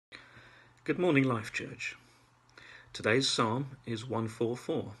Good morning, Life Church. Today's psalm is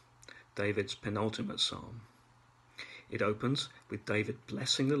 144, David's penultimate psalm. It opens with David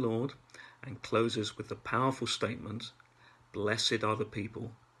blessing the Lord and closes with the powerful statement, "Blessed are the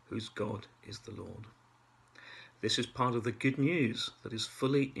people whose God is the Lord." This is part of the good news that is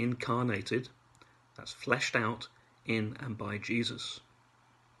fully incarnated, that's fleshed out in and by Jesus.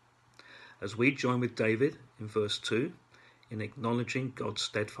 As we join with David in verse 2 in acknowledging God's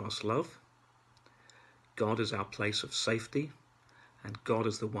steadfast love, God is our place of safety, and God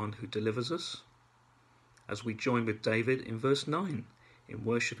is the one who delivers us. As we join with David in verse 9 in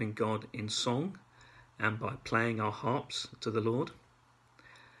worshipping God in song and by playing our harps to the Lord.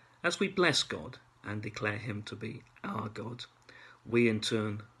 As we bless God and declare him to be our God, we in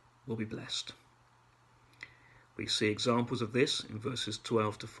turn will be blessed. We see examples of this in verses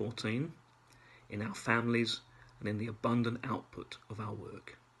 12 to 14, in our families and in the abundant output of our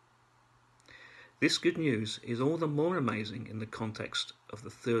work. This good news is all the more amazing in the context of the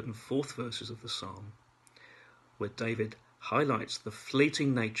third and fourth verses of the psalm, where David highlights the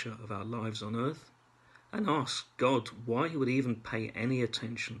fleeting nature of our lives on earth and asks God why he would even pay any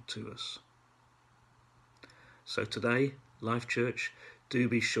attention to us. So today, Life Church, do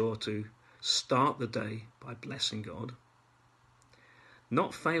be sure to start the day by blessing God.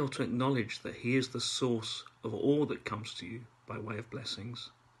 Not fail to acknowledge that he is the source of all that comes to you by way of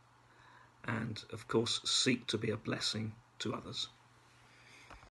blessings. And, of course, seek to be a blessing to others.